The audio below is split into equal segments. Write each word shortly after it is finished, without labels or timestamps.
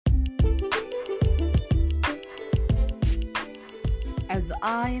As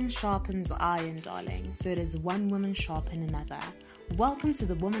iron sharpens iron, darling, so does one woman sharpen another. Welcome to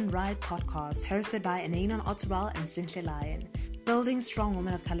the Woman Ride podcast, hosted by Ananon Otterwell and Cynthia Lyon, building strong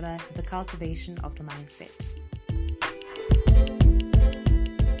women of caliber, the cultivation of the mindset.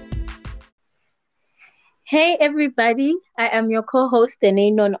 Hey everybody, I am your co-host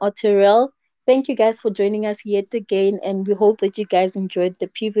Ananon Otterwell. Thank you guys for joining us yet again, and we hope that you guys enjoyed the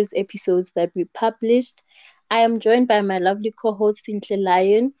previous episodes that we published. I am joined by my lovely co-host Cynthia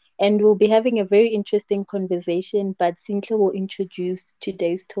Lyon, and we'll be having a very interesting conversation, but Cynthia will introduce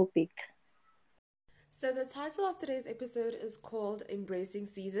today's topic. So the title of today's episode is called Embracing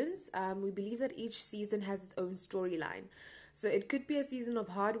Seasons. We believe that each season has its own storyline. So it could be a season of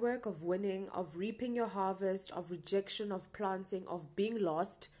hard work, of winning, of reaping your harvest, of rejection, of planting, of being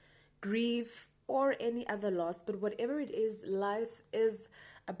lost, grief, or any other loss. But whatever it is, life is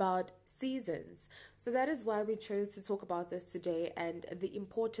about seasons. So that is why we chose to talk about this today and the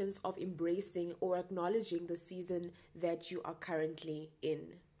importance of embracing or acknowledging the season that you are currently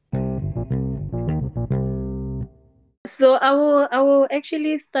in. So I will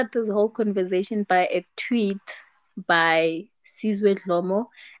actually start this whole conversation by a tweet by Sizwe Dlomo.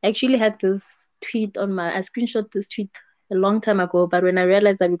 I actually had this tweet I screenshot this tweet a long time ago, but when I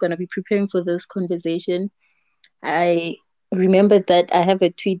realized that we're going to be preparing for this conversation, I remembered that I have a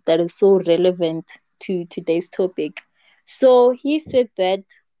tweet that is so relevant to today's topic. So he said that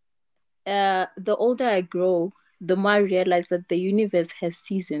the older I grow, the more I realize that the universe has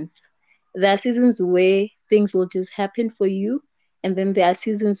seasons. There are seasons where things will just happen for you, and then there are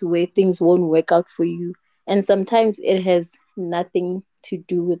seasons where things won't work out for you. And sometimes it has nothing to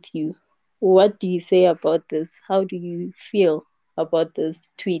do with you. What do you say about this? How do you feel about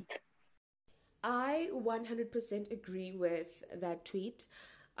this tweet? I 100% agree with that tweet.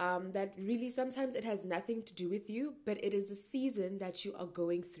 That really sometimes it has nothing to do with you, but it is a season that you are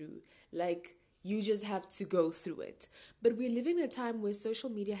going through. Like, you just have to go through it. But we're living in a time where social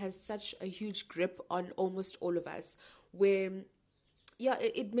media has such a huge grip on almost all of us, where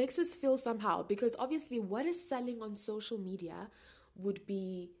it makes us feel somehow, because obviously what is selling on social media would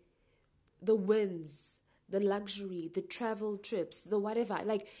be the wins, the luxury, the travel trips, the whatever.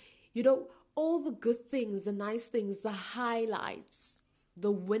 Like, all the good things, the nice things, the highlights, the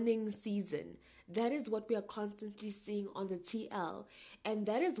winning season. That is what we are constantly seeing on the TL. And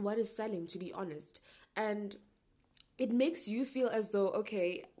that is what is selling, to be honest. And it makes you feel as though,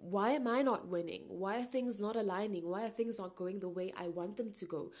 okay, why am I not winning? Why are things not aligning? Why are things not going the way I want them to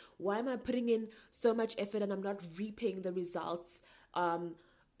go? Why am I putting in so much effort and I'm not reaping the results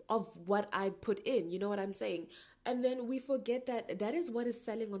of what I put in? You know what I'm saying? And then we forget that that is what is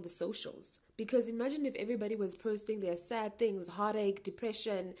selling on the socials. Because imagine if everybody was posting their sad things, heartache,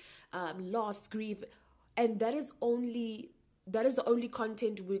 depression, loss, grief, and that is the only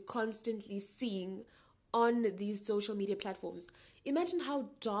content we're constantly seeing on these social media platforms. Imagine how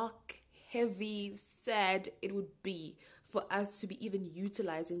dark, heavy, sad it would be for us to be even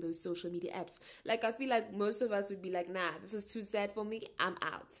utilizing those social media apps. Like, I feel like most of us would be like, nah, this is too sad for me, I'm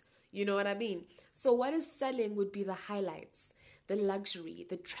out. You know what I mean? So what is selling would be the highlights, the luxury,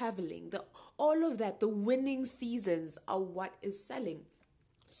 the traveling, all of that, the winning seasons are what is selling.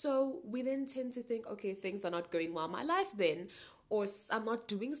 So we then tend to think, okay, things are not going well in my life then, or I'm not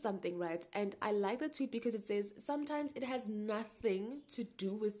doing something right. And I like the tweet because it says sometimes it has nothing to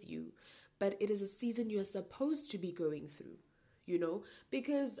do with you, but it is a season you're supposed to be going through,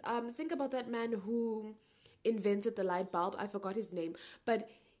 Because think about that man who invented the light bulb. I forgot his name, but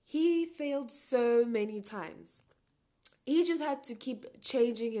he failed so many times. He just had to keep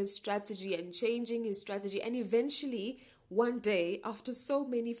changing his strategy, and eventually one day, after so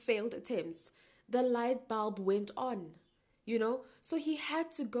many failed attempts, the light bulb went on, So he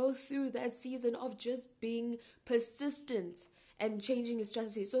had to go through that season of just being persistent and changing his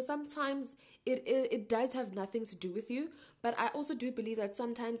strategy. So sometimes it does have nothing to do with you, but I also do believe that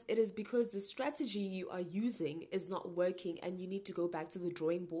sometimes it is because the strategy you are using is not working and you need to go back to the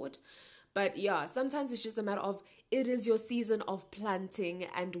drawing board. But yeah, sometimes it's just a matter of it is your season of planting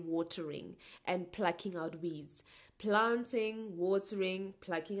and watering and plucking out weeds. Planting, watering,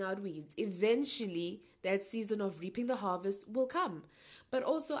 plucking out weeds. Eventually, that season of reaping the harvest will come. But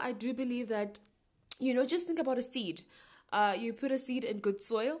also, I do believe that, just think about a seed. You put a seed in good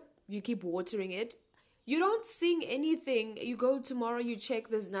soil, you keep watering it. You don't sing anything. You go tomorrow, you check,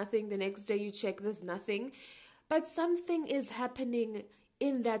 there's nothing. The next day, you check, there's nothing. But something is happening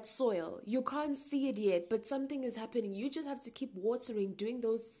in that soil. You can't see it yet, but something is happening. You just have to keep watering, doing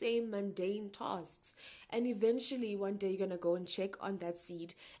those same mundane tasks. And eventually one day you're going to go and check on that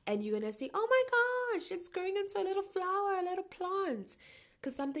seed and you're going to say, oh my gosh, it's growing into a little flower, a little plant.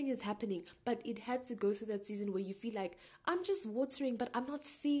 Because something is happening, but it had to go through that season where you feel like, I'm just watering, but I'm not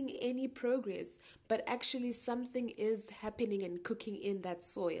seeing any progress. But actually, something is happening and cooking in that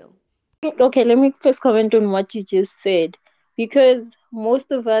soil. Okay, let me first comment on what you just said, because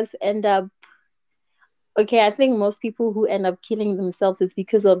most of us end up, okay, I think most people who end up killing themselves is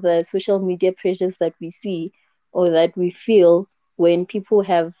because of the social media pressures that we see or that we feel when people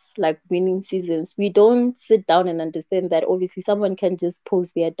have like winning seasons. We don't sit down and understand that obviously someone can just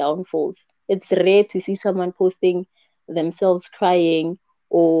post their downfalls. It's rare to see someone posting themselves crying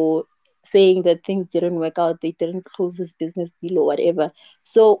or saying that things didn't work out, they didn't close this business deal or whatever.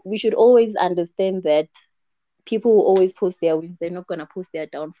 So we should always understand that people will always post their wins. They're not going to post their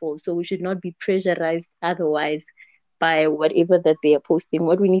downfalls. So we should not be pressurized otherwise by whatever that they are posting.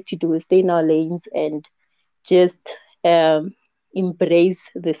 What we need to do is stay in our lanes and just um, embrace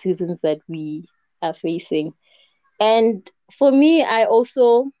the seasons that we are facing. And for me, I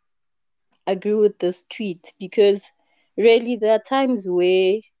also agree with this tweet because really there are times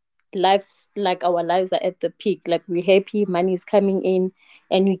where life like our lives are at the peak, like we're happy, money is coming in,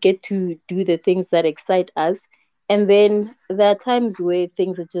 and we get to do the things that excite us. And then there are times where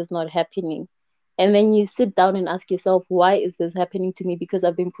things are just not happening, and then you sit down and ask yourself, why is this happening to me? Because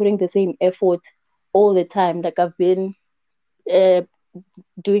I've been putting the same effort all the time, like I've been uh,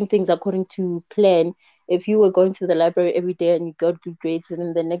 doing things according to plan. If you were going to the library every day and you got good grades, and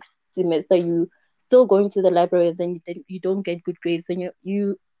then the next semester you still going to the library and then you don't get good grades, then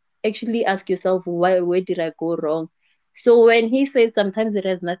you actually ask yourself, why, where did I go wrong? So when he says sometimes it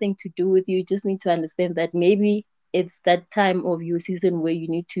has nothing to do with you, you just need to understand that maybe it's that time of your season where you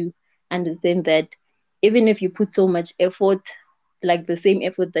need to understand that even if you put so much effort, like the same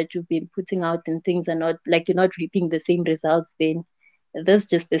effort that you've been putting out, and things are not like you're not reaping the same results, then that's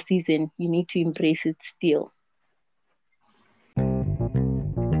just the season. You need to embrace it still.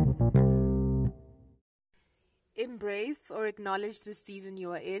 Embrace or acknowledge the season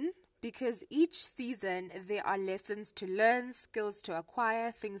you are in, because each season there are lessons to learn, skills to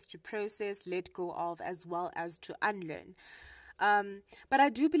acquire, things to process, let go of, as well as to unlearn. But I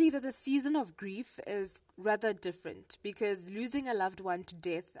do believe that the season of grief is rather different, because losing a loved one to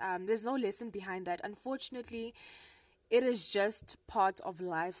death, there's no lesson behind that. Unfortunately, it is just part of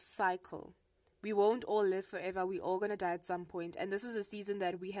life's cycle. We won't all live forever. We're all going to die at some point. And this is a season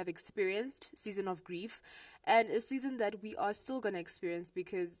that we have experienced, season of grief, and a season that we are still going to experience,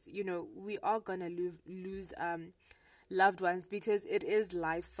 because, we are going to lose loved ones, because it is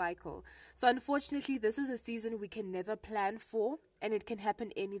life cycle. So unfortunately, this is a season we can never plan for, and it can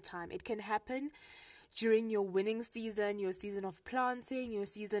happen anytime. It can happen during your winning season, your season of planting, your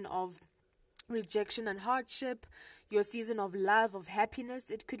season of rejection and hardship, your season of love, of happiness.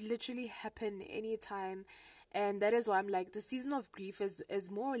 It could literally happen anytime. And that is why I'm like, the season of grief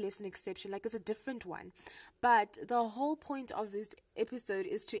is more or less an exception, like it's a different one. But the whole point of this episode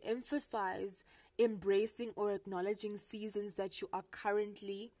is to emphasize embracing or acknowledging seasons that you are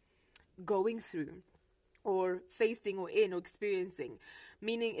currently going through, or facing, or in, or experiencing.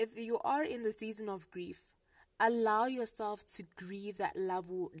 Meaning, if you are in the season of grief, allow yourself to grieve that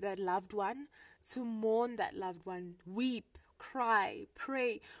loved one, to mourn that loved one, weep, cry,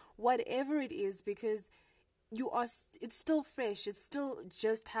 pray, whatever it is, because it's still fresh, it's still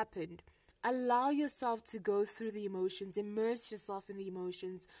just happened. Allow yourself to go through the emotions, immerse yourself in the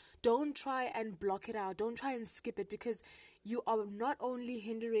emotions. Don't try and block it out, don't try and skip it, because you are not only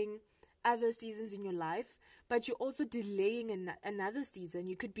hindering other seasons in your life, but you're also delaying another season.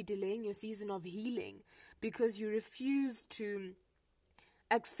 You could be delaying your season of healing, because you refuse to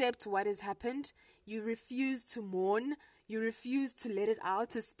accept what has happened. You refuse to mourn. You refuse to let it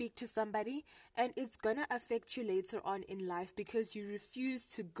out, to speak to somebody. And it's going to affect you later on in life, because you refuse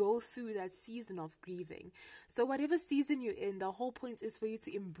to go through that season of grieving. So whatever season you're in, the whole point is for you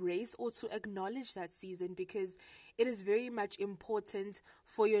to embrace or to acknowledge that season, because it is very much important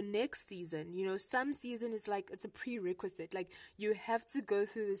for your next season. Some season is like, it's a prerequisite. Like, you have to go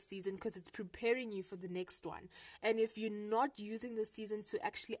through this season because it's preparing you for the next one. And if you're not using the season to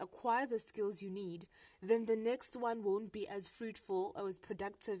actually acquire the skills you need, then the next one won't be as fruitful or as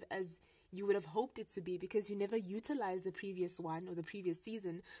productive as you would have hoped it to be, because you never utilized the previous one or the previous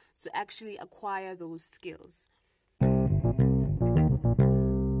season to actually acquire those skills.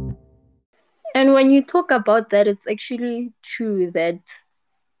 And when you talk about that, it's actually true that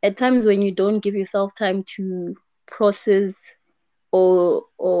at times when you don't give yourself time to process or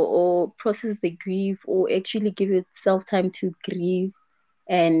process the grief, or actually give yourself time to grieve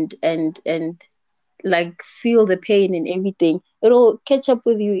and like feel the pain and everything, it'll catch up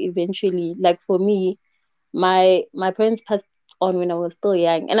with you eventually. Like for me, my parents passed on when I was still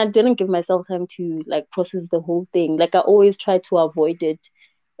young, and I didn't give myself time to like process the whole thing. Like I always try to avoid it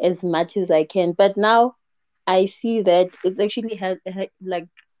as much as I can. But now I see that it's actually like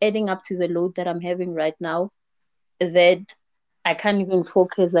adding up to the load that I'm having right now, that I can't even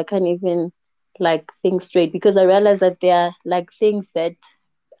focus. I can't even like think straight because I realize that there are like things that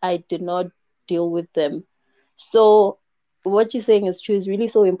I did not deal with them. So what you're saying is true. It's really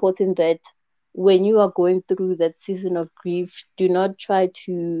so important that when you are going through that season of grief, do not try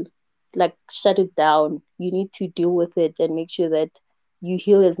to like shut it down. You need to deal with it and make sure that you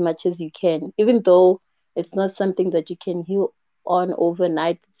heal as much as you can. Even though it's not something that you can heal on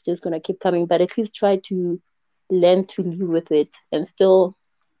overnight, it's just gonna keep coming. But at least try to learn to live with it and still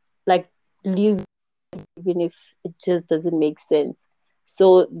like live even if it just doesn't make sense.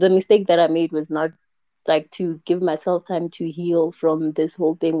 So the mistake that I made was not like to give myself time to heal from this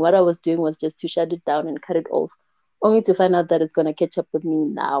whole thing. What I was doing was just to shut it down and cut it off, only to find out that it's gonna catch up with me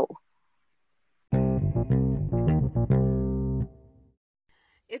now.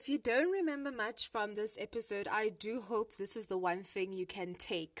 If you don't remember much from this episode, I do hope this is the one thing you can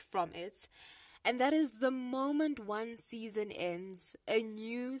take from it. And that is the moment one season ends, a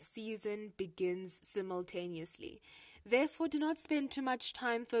new season begins simultaneously. Therefore, do not spend too much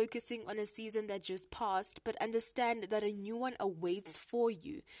time focusing on a season that just passed, but understand that a new one awaits for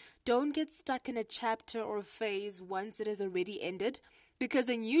you. Don't get stuck in a chapter or a phase once it has already ended, because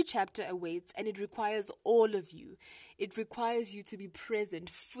a new chapter awaits and it requires all of you. It requires you to be present,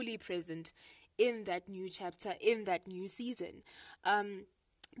 fully present in that new chapter, in that new season.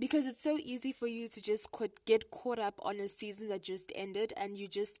 Because it's so easy for you to just get caught up on a season that just ended and you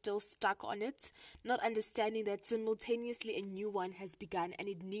just still stuck on it, not understanding that simultaneously a new one has begun and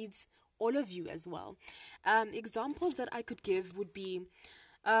it needs all of you as well. Examples that I could give would be,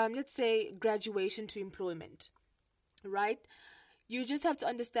 let's say, graduation to employment, right? You just have to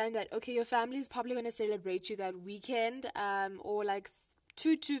understand that, okay, your family is probably going to celebrate you that weekend, or like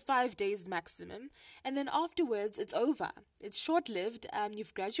 2 to 5 days maximum, and then afterwards it's over. It's short-lived.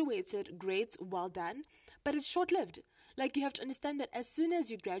 You've graduated, great, well done, but it's short-lived. Like, you have to understand that as soon as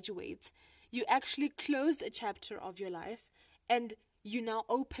you graduate, you actually closed a chapter of your life and you now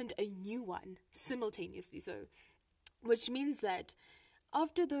opened a new one simultaneously. So, which means that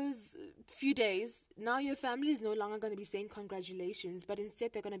after those few days, now your family is no longer going to be saying congratulations, but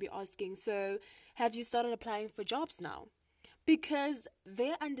instead they're going to be asking, so have you started applying for jobs now? Because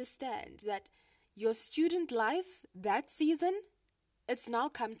they understand that your student life, that season, it's now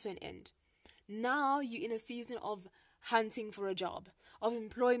come to an end. Now you're in a season of hunting for a job, of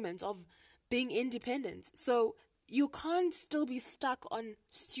employment, of being independent. So you can't still be stuck on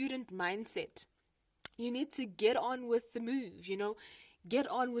student mindset. You need to get on with the move, get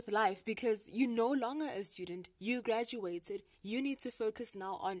on with life, because you're no longer a student. You graduated. You need to focus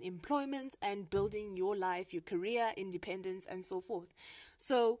now on employment and building your life, your career, independence, and so forth.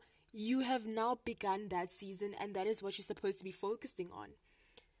 So you have now begun that season, and that is what you're supposed to be focusing on.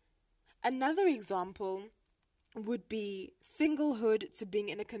 Another example would be singlehood to being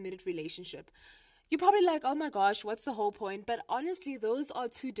in a committed relationship. You're probably like, oh my gosh, what's the whole point? But honestly, those are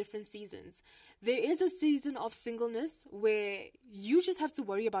two different seasons. There is a season of singleness where you just have to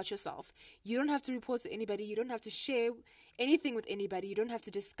worry about yourself. You don't have to report to anybody. You don't have to share anything with anybody. You don't have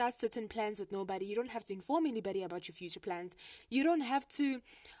to discuss certain plans with nobody. You don't have to inform anybody about your future plans. You don't have to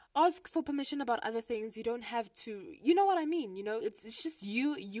ask for permission about other things. You don't have to, you know what I mean? It's just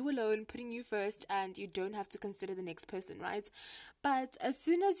you alone, putting you first, and you don't have to consider the next person, right? But as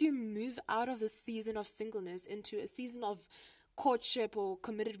soon as you move out of the season of singleness into a season of courtship or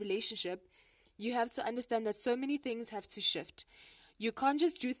committed relationship, you have to understand that so many things have to shift. You can't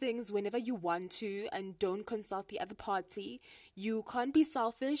just do things whenever you want to and don't consult the other party. You can't be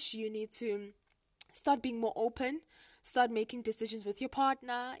selfish. You need to start being more open. Start making decisions with your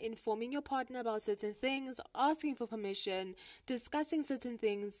partner, informing your partner about certain things, asking for permission, discussing certain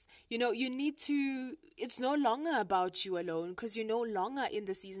things. You need to, it's no longer about you alone, because you're no longer in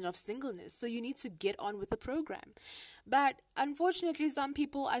the season of singleness. So you need to get on with the program. But unfortunately, some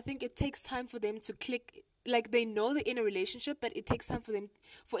people, I think it takes time for them to click. Like, they know they're in a relationship, but it takes time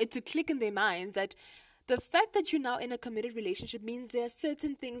for it to click in their minds that the fact that you're now in a committed relationship means there are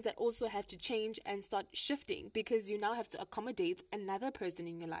certain things that also have to change and start shifting, because you now have to accommodate another person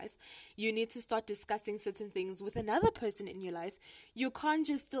in your life. You need to start discussing certain things with another person in your life. You can't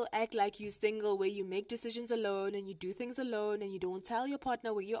just still act like you're single, where you make decisions alone and you do things alone and you don't tell your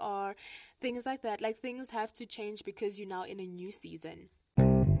partner where you are, things like that. Like, things have to change because you're now in a new season.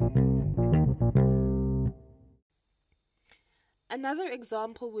 Another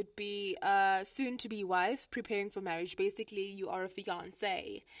example would be soon-to-be wife preparing for marriage. Basically, you are a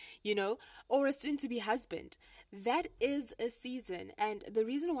fiance, or a soon-to-be husband. That is a season. And the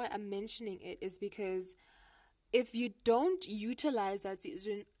reason why I'm mentioning it is because if you don't utilize that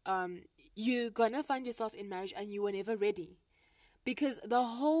season, you're going to find yourself in marriage and you were never ready. Because the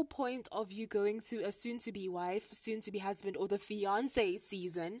whole point of you going through a soon-to-be wife, soon-to-be husband, or the fiance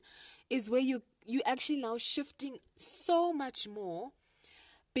season is where you actually now shifting so much more,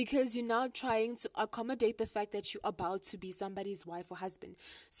 because you're now trying to accommodate the fact that you're about to be somebody's wife or husband.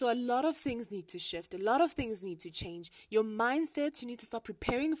 So a lot of things need to shift. A lot of things need to change. Your mindset, you need to start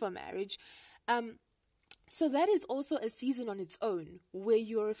preparing for marriage. So that is also a season on its own, where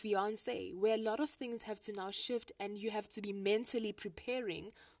you're a fiance, where a lot of things have to now shift and you have to be mentally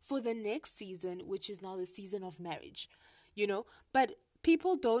preparing for the next season, which is now the season of marriage, But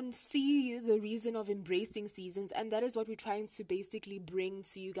people don't see the reason of embracing seasons, and that is what we're trying to basically bring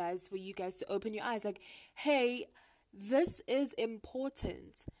to you guys, for you guys to open your eyes. Like, hey, this is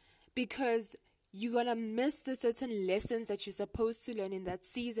important, because you're going to miss the certain lessons that you're supposed to learn in that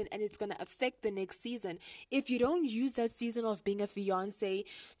season, and it's going to affect the next season. If you don't use that season of being a fiance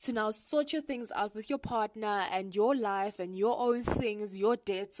to now sort your things out with your partner and your life and your own things, your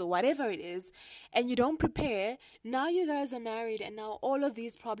debts or whatever it is, and you don't prepare, now you guys are married and now all of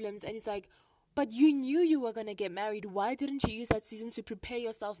these problems, and it's like, but you knew you were going to get married. Why didn't you use that season to prepare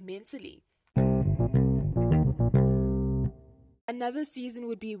yourself mentally? Another season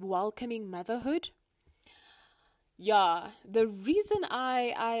would be welcoming motherhood. Yeah, the reason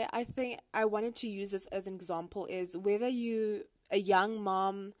I think I wanted to use this as an example is whether you a young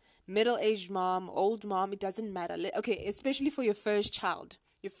mom, middle-aged mom, old mom, it doesn't matter. Okay, especially for your first child,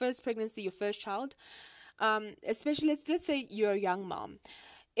 your first pregnancy, your first child. Especially let's say you're a young mom.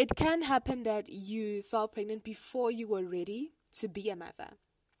 It can happen that you fell pregnant before you were ready to be a mother,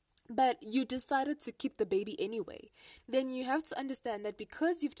 but you decided to keep the baby anyway. Then you have to understand that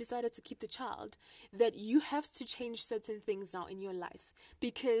because you've decided to keep the child, that you have to change certain things now in your life,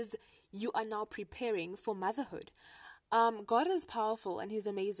 because you are now preparing for motherhood. God is powerful and He's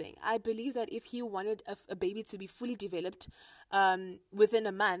amazing. I believe that if He wanted a baby to be fully developed within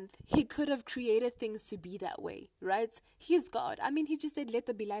a month, He could have created things to be that way, right? He's God. I mean, He just said, let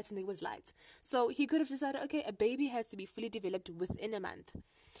there be light, and there was light. So He could have decided, okay, a baby has to be fully developed within a month.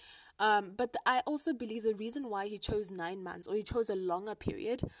 But I also believe the reason why He chose 9 months, or He chose a longer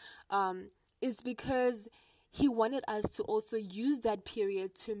period, is because He wanted us to also use that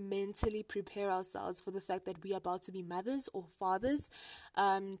period to mentally prepare ourselves for the fact that we are about to be mothers or fathers,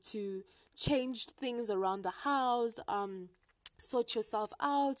 to change things around the house, sort yourself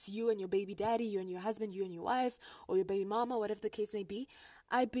out, you and your baby daddy, you and your husband, you and your wife, or your baby mama, whatever the case may be.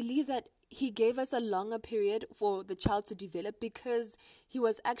 I believe that He gave us a longer period for the child to develop, because He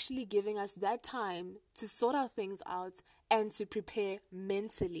was actually giving us that time to sort our things out and to prepare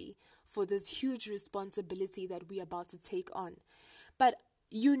mentally for this huge responsibility that we're about to take on. But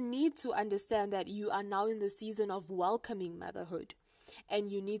you need to understand that you are now in the season of welcoming motherhood.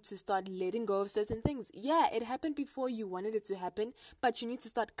 And you need to start letting go of certain things. Yeah, it happened before you wanted it to happen, but you need to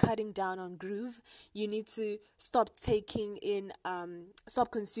start cutting down on groove. You need to stop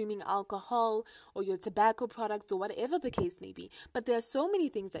stop consuming alcohol or your tobacco products or whatever the case may be. But there are so many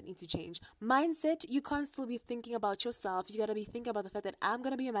things that need to change. Mindset, you can't still be thinking about yourself. You got to be thinking about the fact that I'm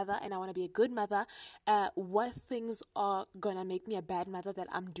going to be a mother and I want to be a good mother. What things are going to make me a bad mother that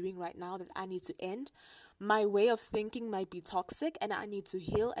I'm doing right now that I need to end? My way of thinking might be toxic and I need to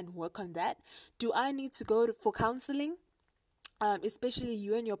heal and work on that. Do I need to go for counseling? Especially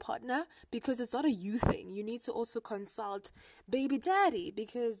you and your partner, because it's not a you thing. You need to also consult baby daddy,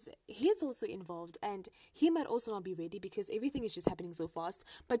 because he's also involved and he might also not be ready, because everything is just happening so fast.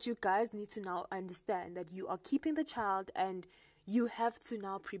 But you guys need to now understand that you are keeping the child and you have to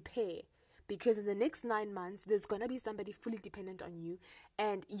now prepare. Because in the next 9 months, there's going to be somebody fully dependent on you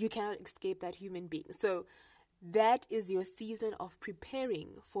and you cannot escape that human being. So that is your season of preparing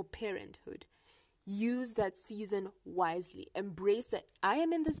for parenthood. Use that season wisely. Embrace that I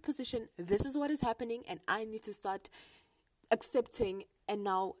am in this position, this is what is happening, and I need to start accepting and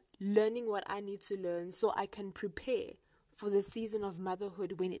now learning what I need to learn so I can prepare for the season of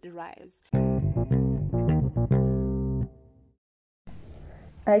motherhood when it arrives.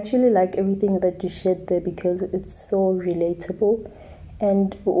 I actually like everything that you shared there because it's so relatable.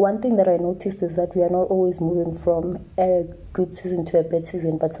 And one thing that I noticed is that we are not always moving from a good season to a bad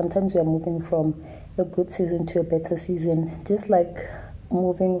season, but sometimes we are moving from a good season to a better season. Just like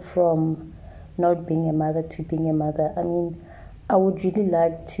moving from not being a mother to being a mother. I mean, I would really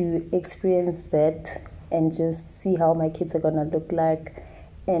like to experience that and just see how my kids are gonna look like,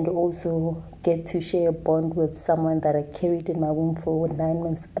 and also get to share a bond with someone that I carried in my womb for 9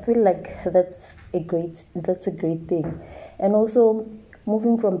 months. I feel like that's a great thing. And also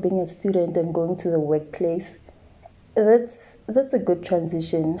moving from being a student and going to the workplace, that's a good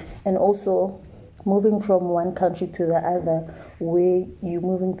transition. And also moving from one country to the other, where you're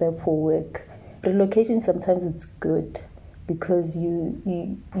moving there for work. Relocation, sometimes it's good because you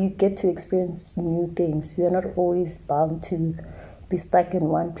get to experience new things. You're not always bound to be stuck in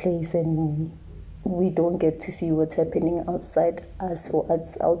one place, and we don't get to see what's happening outside us or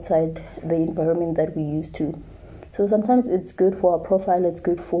outside the environment that we used to. So sometimes it's good for our profile, it's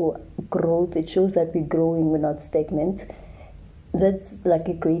good for growth. It shows that we're growing, we're not stagnant. That's like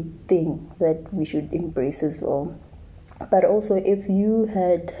a great thing that we should embrace as well. But also, if you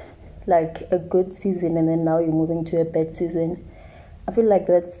had like a good season and then now you're moving to a bad season, I feel like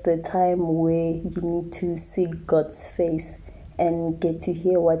that's the time where you need to seek God's face and get to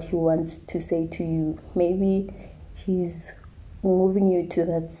hear what He wants to say to you. Maybe He's moving you to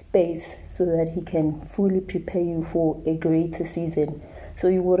that space so that He can fully prepare you for a greater season. So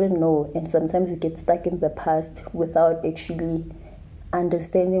you wouldn't know, and sometimes you get stuck in the past without actually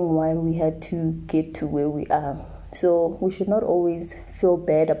understanding why we had to get to where we are. So we should not always feel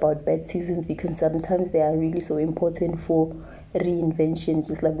bad about bad seasons, because sometimes they are really so important for reinvention,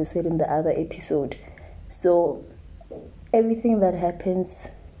 just like we said in the other episode. So everything that happens,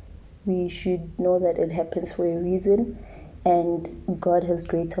 we should know that it happens for a reason, and God has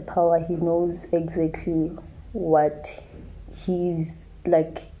greater power. He knows exactly what He's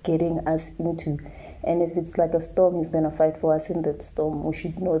like getting us into. And if it's like a storm, He's going to fight for us in that storm. We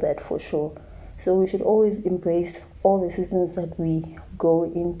should know that for sure. So we should always embrace all the seasons that we go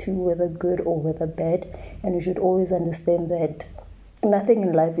into, whether good or whether bad. And we should always understand that nothing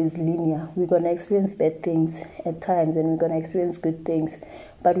in life is linear. We're going to experience bad things at times, and we're going to experience good things.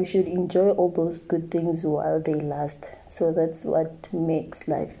 But we should enjoy all those good things while they last. So that's what makes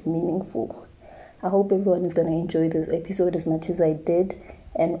life meaningful. I hope everyone is going to enjoy this episode as much as I did,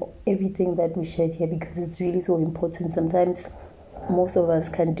 and everything that we shared here, because it's really so important. Sometimes most of us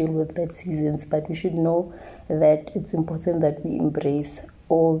can't deal with bad seasons, but we should know that it's important that we embrace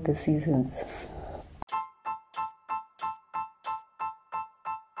all the seasons.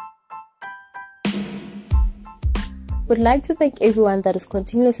 Would like to thank everyone that is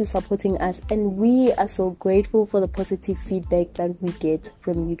continuously supporting us, and we are so grateful for the positive feedback that we get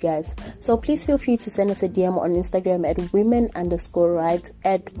from you guys. So please feel free to send us a DM on Instagram at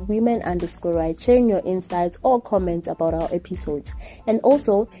women_right, sharing your insights or comments about our episodes. And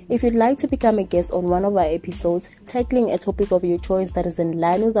also, if you'd like to become a guest on one of our episodes, tackling a topic of your choice that is in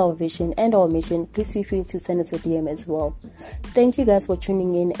line with our vision and our mission, please feel free to send us a DM as well. Thank you guys for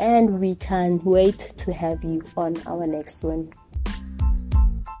tuning in, and we can't wait to have you on our next one.